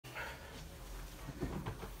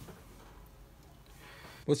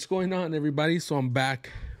What's going on, everybody? So I'm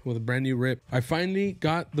back with a brand new rip. I finally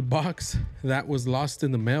got the box that was lost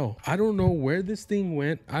in the mail. I don't know where this thing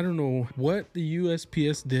went. I don't know what the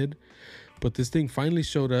USPS did, but this thing finally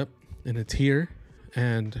showed up and it's here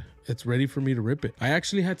and it's ready for me to rip it. I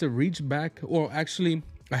actually had to reach back, or actually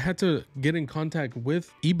I had to get in contact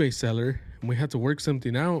with eBay seller and we had to work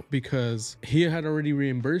something out because he had already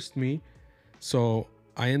reimbursed me. So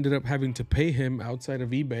I ended up having to pay him outside of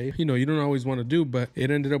eBay. You know, you don't always want to do, but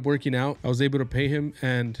it ended up working out. I was able to pay him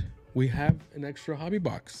and we have an extra hobby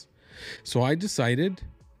box. So I decided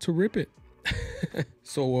to rip it.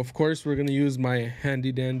 So of course we're going to use my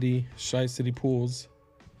handy dandy Shy City Pools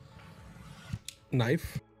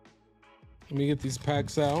knife. Let me get these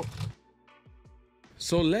packs out.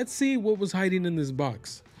 So let's see what was hiding in this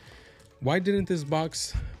box. Why didn't this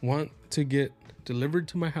box want to get delivered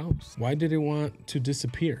to my house? Why did it want to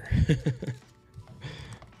disappear?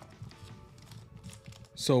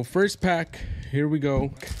 So first pack, here we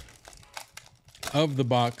go, of the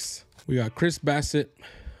box. We got Chris Bassett.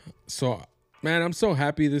 So man, I'm so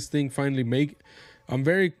happy this thing finally made. I'm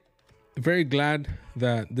very glad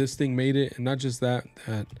that this thing made it, and not just that,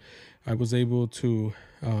 that I was able to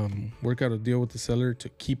work out a deal with the seller to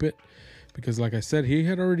keep it, because like I said, he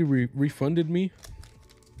had already refunded me.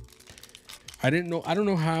 I don't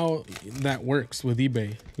know how that works with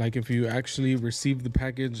eBay, like if you actually receive the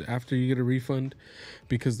package after you get a refund,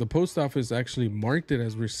 because the post office actually marked it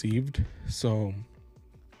as received. So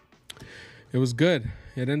it was good.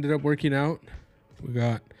 It ended up working out. We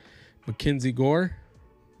got Mackenzie Gore,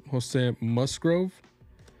 Jose Musgrove,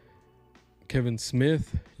 Kevin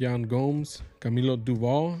Smith, Jan Gomes, Camilo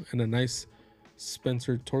Duval, and a nice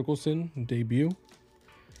Spencer Torkelson debut.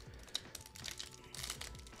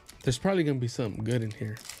 There's probably gonna be something good in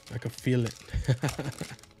here. I can feel it.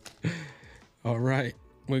 All right,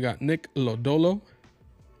 we got Nick Lodolo,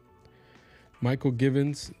 Michael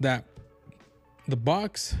Givens. The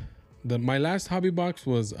box, my last hobby box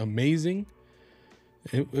was amazing.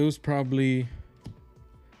 It was probably,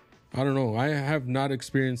 I don't know, I have not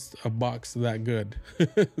experienced a box that good.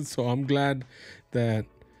 So I'm glad that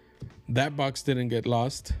that box didn't get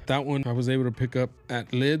lost. That one I was able to pick up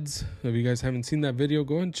at Lids. If you guys haven't seen that video,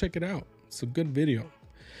 go ahead and check it out. It's a good video.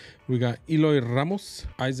 We got Eloy Ramos,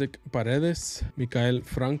 Isaac Paredes, Mikael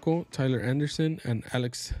Franco, Tyler Anderson, and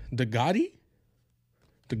Alex Degoti?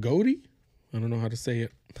 Degoti? I don't know how to say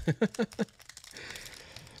it.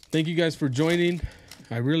 Thank you guys for joining.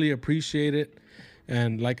 I really appreciate it.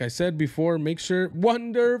 And like I said before, make sure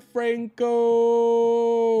Wonder Franco.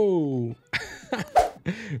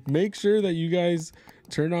 Make sure that you guys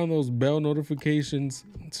turn on those bell notifications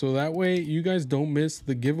so that way you guys don't miss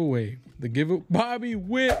the giveaway. Bobby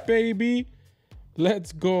Witt, baby.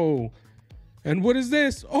 Let's go. And what is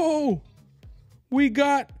this? Oh, we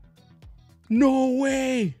got, no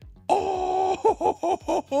way. Oh,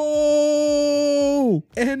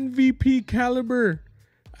 MVP caliber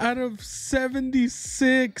out of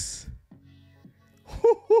 76.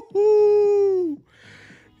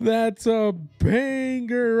 That's a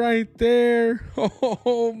banger right there.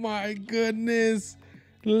 Oh my goodness.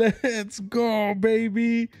 Let's go,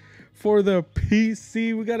 baby. For the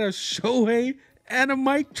PC, we got a Shohei and a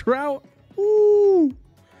Mike Trout. Ooh.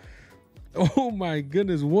 Oh my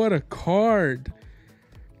goodness, what a card.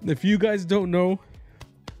 If you guys don't know,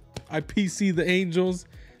 I PC the Angels.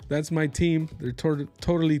 That's my team. They're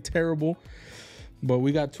totally terrible. But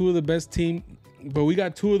we got two of the best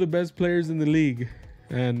players in the league.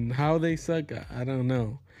 And how they suck, I don't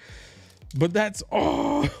know. But that's,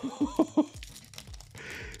 oh,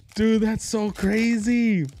 dude, that's so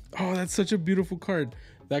crazy. Oh, that's such a beautiful card.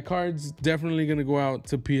 That card's definitely going to go out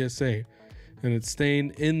to PSA. And it's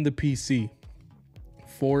staying in the PC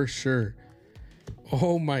for sure.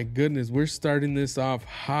 Oh my goodness, we're starting this off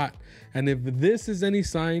hot. And if this is any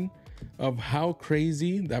sign of how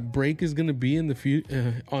crazy that break is going to be in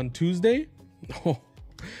the on Tuesday, oh,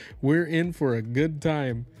 we're in for a good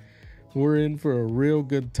time. We're in for a real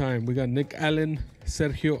good time. We got Nick Allen,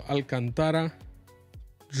 Sergio Alcantara,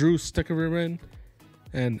 Drew Steckerman,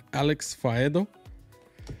 and Alex Faedo.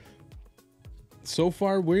 So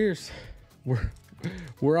far, we're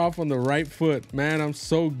off on the right foot, man. I'm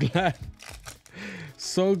so glad.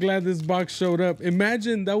 So glad this box showed up.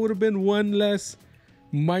 Imagine that would have been one less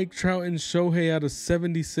Mike Trout and Shohei out of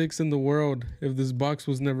 76 in the world if this box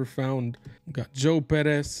was never found. We got Joe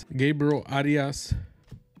Perez, Gabriel Arias,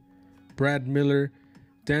 Brad Miller,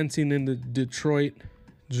 Dancing in the Detroit,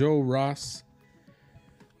 Joe Ross,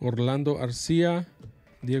 Orlando Arcia,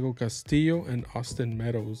 Diego Castillo, and Austin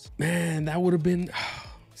Meadows. Man, that would have been...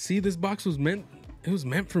 See, this box was meant It was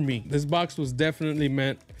meant for me. This box was definitely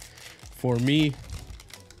meant for me.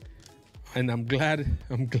 And I'm glad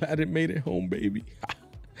it made it home, baby.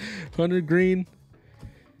 100 green.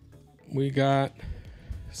 We got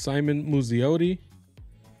Simon Muziotti,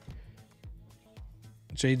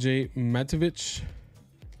 JJ Matovich,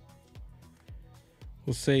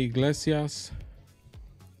 Jose Iglesias,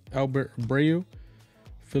 Albert Abreu,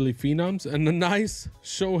 Philly Phenoms, and a nice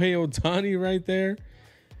Shohei Ohtani right there.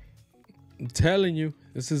 I'm telling you,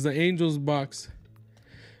 this is the Angels box.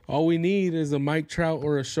 All we need is a Mike Trout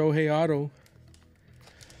or a Shohei auto.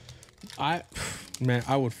 Man,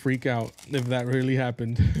 I would freak out if that really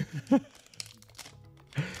happened.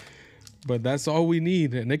 But that's all we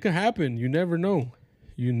need, and it could happen. You never know.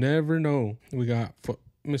 You never know. We got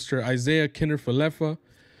Mr. Isaiah Kinner-Falefa,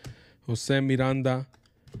 Jose Miranda,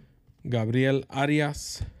 Gabriel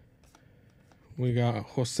Arias. We got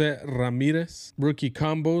Jose Ramirez, rookie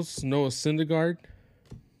combos, Noah Syndergaard,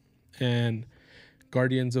 and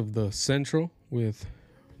Guardians of the Central with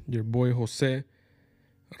your boy Jose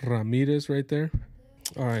Ramirez right there.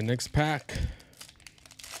 All right, next pack.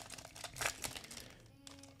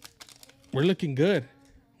 We're looking good.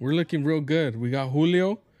 We're looking real good. We got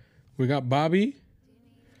Julio. We got Bobby.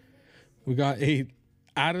 We got a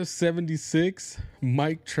out of 76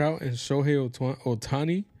 Mike Trout and Shohei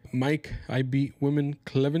Ohtani. Mike, I beat women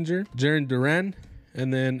Clevenger. Jarren Duran.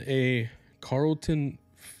 And then a Carlton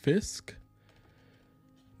Fisk.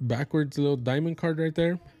 Backwards little diamond card right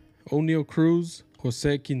there. O'Neal Cruz.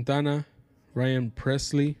 Jose Quintana. Ryan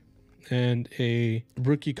Presley. And a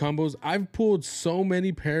rookie combos. I've pulled so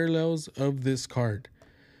many parallels of this card.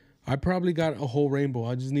 I probably got a whole rainbow.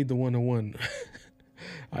 I just need the 101.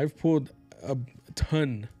 I've pulled a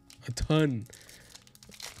ton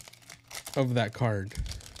of that card.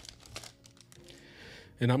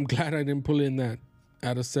 And I'm glad I didn't pull in that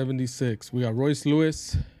out of 76. We got Royce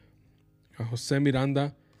Lewis, Jose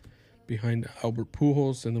Miranda behind Albert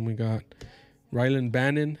Pujols. And then we got Rylan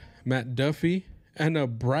Bannon, Matt Duffy, and a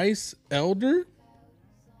Bryce Elder.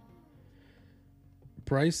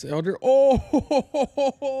 Bryce Elder.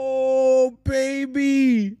 Oh,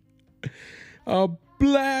 baby. A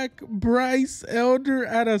black Bryce Elder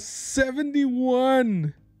at a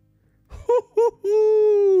 71.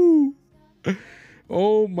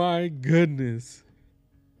 Oh, my goodness.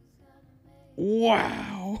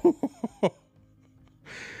 Wow.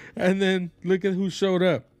 And then look at who showed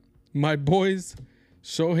up. My boys,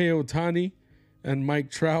 Shohei Ohtani and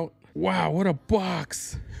Mike Trout. Wow, what a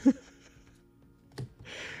box.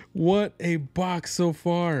 What a box so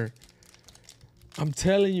far. I'm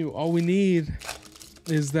telling you, all we need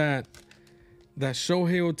is that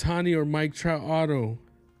Shohei Ohtani or Mike Trout auto.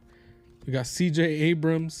 We got CJ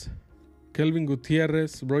Abrams, Kelvin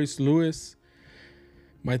Gutierrez, Royce Lewis.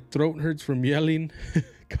 My throat hurts from yelling.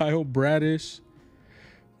 Kyle Bradish.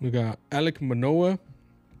 We got Alek Manoah,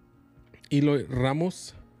 Eloy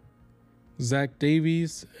Ramos, Zach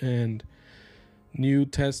Davies, and new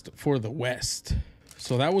test for the West.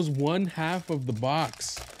 So that was one half of the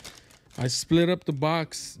box. I split up the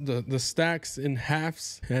box, the stacks in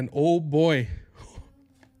halves, and oh boy,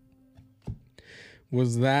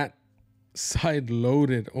 was that side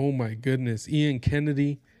loaded. Oh my goodness. Ian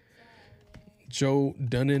Kennedy, Joe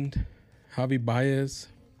Dunand, Javi Baez,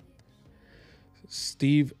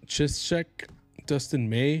 Steve Chischek, Dustin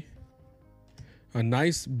May, a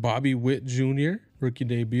nice Bobby Witt Jr. rookie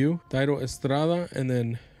debut, Dairo Estrada, and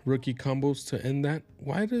then rookie combos to end that.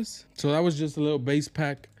 So that was just a little base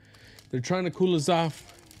pack. They're trying to cool us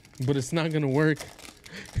off, but it's not going to work.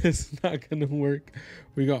 It's not going to work.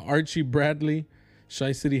 We got Archie Bradley.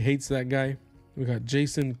 Shy City hates that guy. We got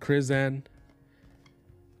Jason Krizan,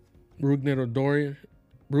 Rugner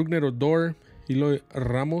Odor, Eloy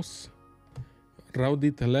Ramos,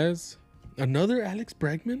 Rowdy Telez, another Alex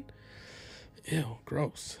Bregman. Ew,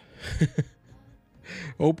 gross.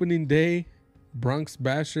 Opening day, Bronx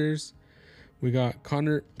Bashers. We got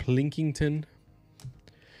Connor Plinkington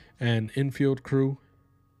and infield crew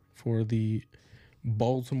for the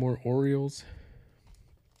Baltimore Orioles.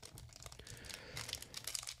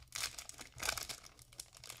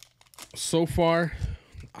 So far,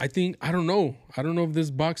 I don't know if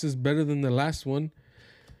this box is better than the last one.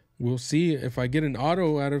 We'll see. If I get an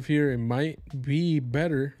auto out of here, it might be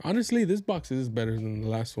better. Honestly, this box is better than the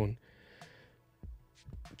last one.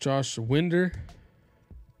 Josh Winder,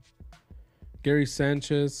 Gary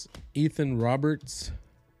Sanchez, Ethan Roberts.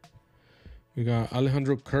 We got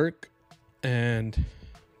Alejandro Kirk and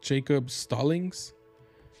Jacob Stallings,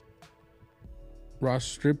 Ross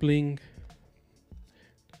Stripling,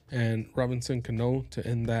 and Robinson Cano to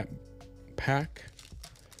end that pack.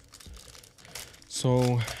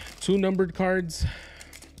 So 2 numbered cards.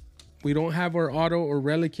 We don't have our auto or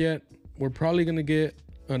relic yet. We're probably gonna get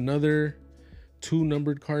another 2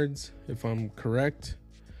 numbered cards if I'm correct.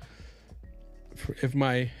 If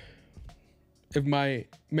my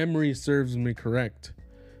memory serves me correct,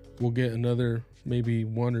 we'll get another maybe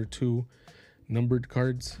 1 or 2 numbered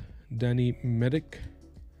cards. Danny Medic,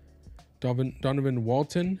 Donovan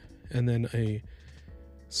Walton, and then a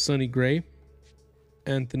Sonny Gray,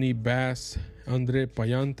 Anthony Bass, Andre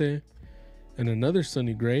Payante, and another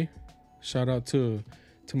Sonny Gray. Shout out to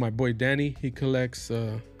my boy Danny. He collects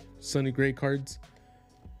Sonny Gray cards.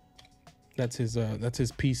 That's his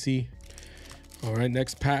PC. All right,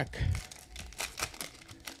 next pack.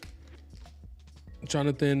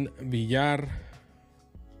 Jonathan Villar.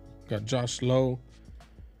 Got Josh Lowe.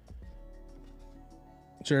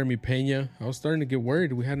 Jeremy Pena. I was starting to get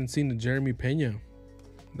worried we hadn't seen the Jeremy Pena.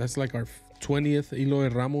 That's like our 20th Eloy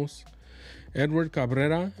Ramos. Edward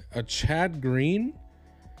Cabrera. A Chad Green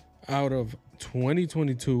out of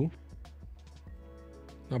 2022.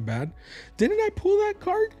 Not bad. Didn't I pull that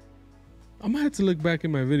card? I'm gonna have to look back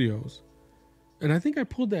in my videos. And I think I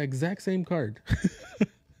pulled the exact same card.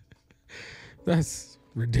 That's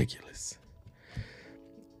ridiculous.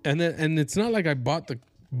 And it's not like I bought the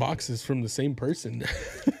boxes from the same person.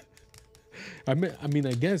 I mean,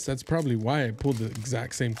 I guess that's probably why I pulled the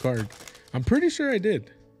exact same card. I'm pretty sure I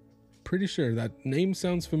did. Pretty sure that name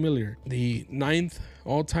sounds familiar. The 9th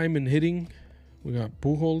all-time in hitting, we got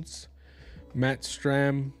Pujols, Matt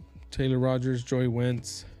Stram, Taylor Rogers, Joey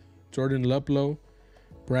Wentz, Jordan Luplow,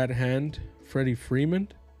 Brad Hand, Freddie Freeman,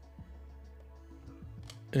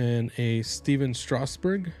 and a Steven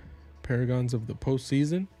Strasburg, Paragons of the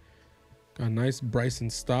Postseason. Got a nice Bryson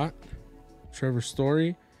Stott, Trevor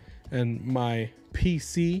Story, and my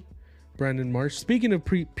PC, Brandon Marsh. Speaking of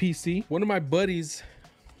PC, one of my buddies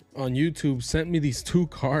on YouTube sent me these 2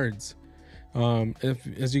 cards.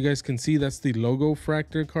 As you guys can see, that's the logo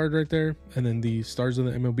fractor card right there, and then the stars of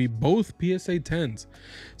the MLB, both PSA 10s.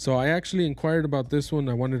 So I actually inquired about this one.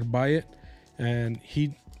 I wanted to buy it, and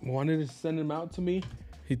he wanted to send them out to me.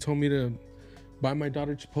 He told me to buy my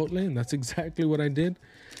daughter Chipotle, and that's exactly what I did.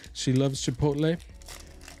 She loves Chipotle.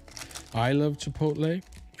 I love Chipotle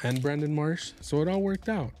and Brandon Marsh, so it all worked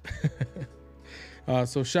out.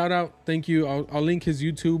 So shout out, thank you. I'll link his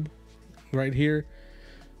YouTube right here.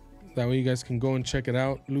 That way you guys can go and check it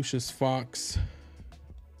out. Lucius Fox,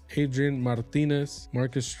 Adrian Martinez,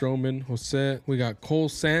 Marcus Stroman, Jose. We got Cole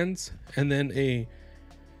Sands, and then a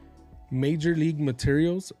Major League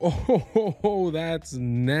Materials. Oh, that's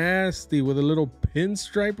nasty with a little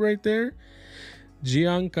pinstripe right there.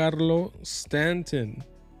 Giancarlo Stanton.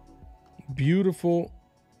 Beautiful.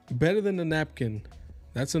 Better than a napkin.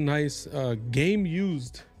 That's a nice game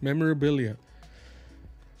used memorabilia.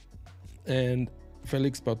 And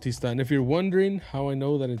Felix Bautista. And if you're wondering how I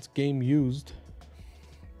know that it's game used,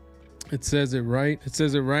 it says it right. It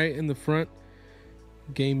says it right in the front.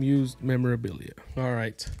 Game used memorabilia. All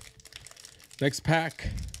right. Next pack.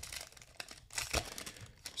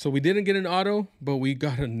 So we didn't get an auto, but we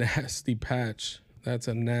got a nasty patch. That's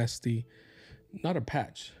a nasty, not a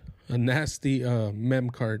patch, a nasty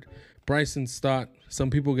mem card. Bryson Stott.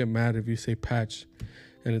 Some people get mad if you say patch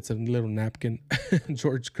and it's a little napkin.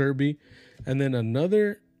 George Kirby. And then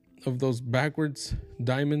another of those backwards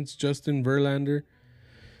diamonds, Justin Verlander,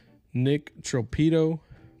 Nick Tropedo,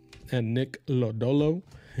 and Nick Lodolo.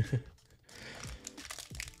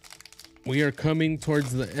 We are coming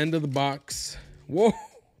towards the end of the box. Whoa,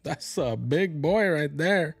 that's a big boy right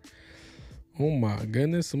there. Oh my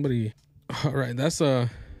goodness, somebody. All right, that's a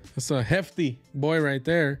hefty boy right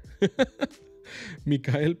there.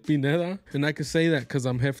 Mikael Pineda, and I can say that because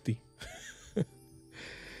I'm hefty.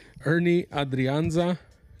 Ernie Adrianza,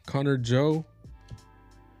 Connor Joe,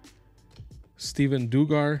 Steven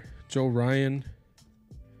Dugar, Joe Ryan,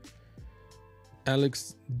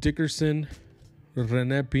 Alex Dickerson,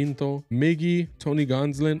 Rene Pinto, Miggy, Tony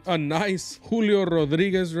Gonsolin, a nice Julio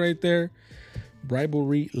Rodriguez right there.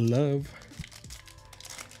 Rivalry love.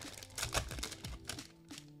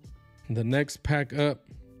 The next pack up,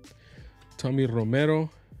 Tommy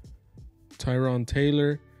Romero, Tyron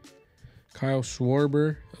Taylor, Kyle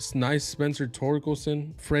Schwarber, a nice Spencer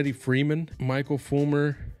Torkelson, Freddie Freeman, Michael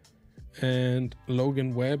Fulmer, and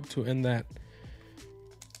Logan Webb to end that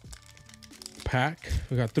pack.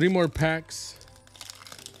 We got 3 more packs.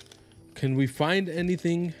 Can we find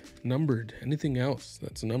anything numbered? Anything else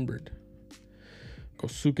that's numbered?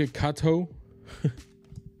 Kosuke Kato,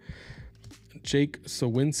 Jake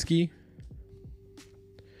Sawinski,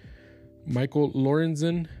 Michael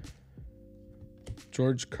Lorenzen,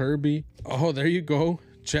 George Kirby. Oh, there you go.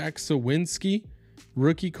 Jack Sawinski.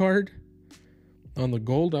 rookie card on the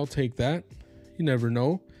gold. I'll take that. You never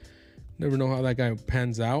know. Never know how that guy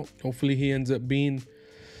pans out. Hopefully he ends up being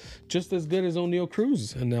just as good as O'Neal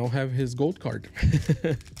Cruz, and I'll have his gold card.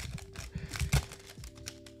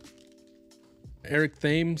 Eric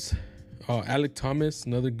Thames, Alec Thomas,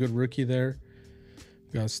 another good rookie there.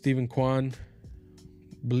 We got Stephen Kwan.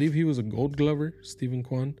 Believe he was a gold glover, Stephen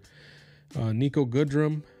Kwan. Nico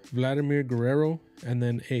Goodrum, Vladimir Guerrero, and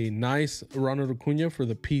then a nice Ronald Acuna for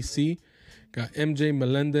the PC. Got MJ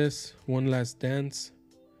Melendez, One Last Dance.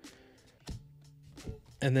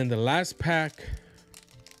 And then the last pack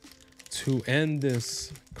to end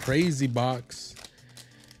this crazy box.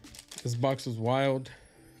 This box was wild.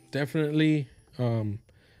 Definitely, I'm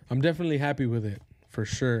definitely happy with it, for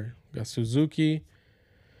sure. Got Suzuki,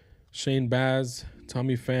 Shane Baz,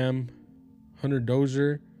 Tommy Pham, Hunter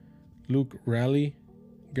Dozier, Luke Raleigh,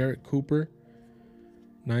 Garrett Cooper.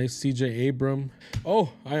 Nice, CJ Abram.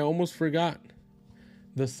 Oh, I almost forgot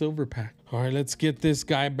the silver pack. All right, let's get this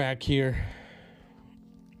guy back here.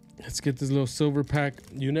 Let's get this little silver pack.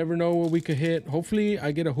 You never know what we could hit. Hopefully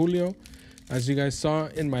I get a Julio. As you guys saw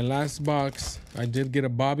in my last box, I did get a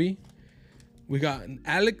Bobby. We got an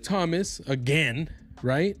Alec Thomas again,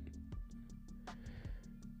 right?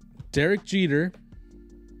 Derek Jeter,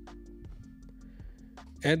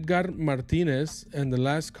 Edgar Martinez, and the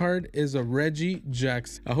last card is a Reggie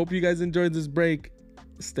Jackson. I hope you guys enjoyed this break.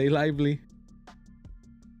 Stay lively.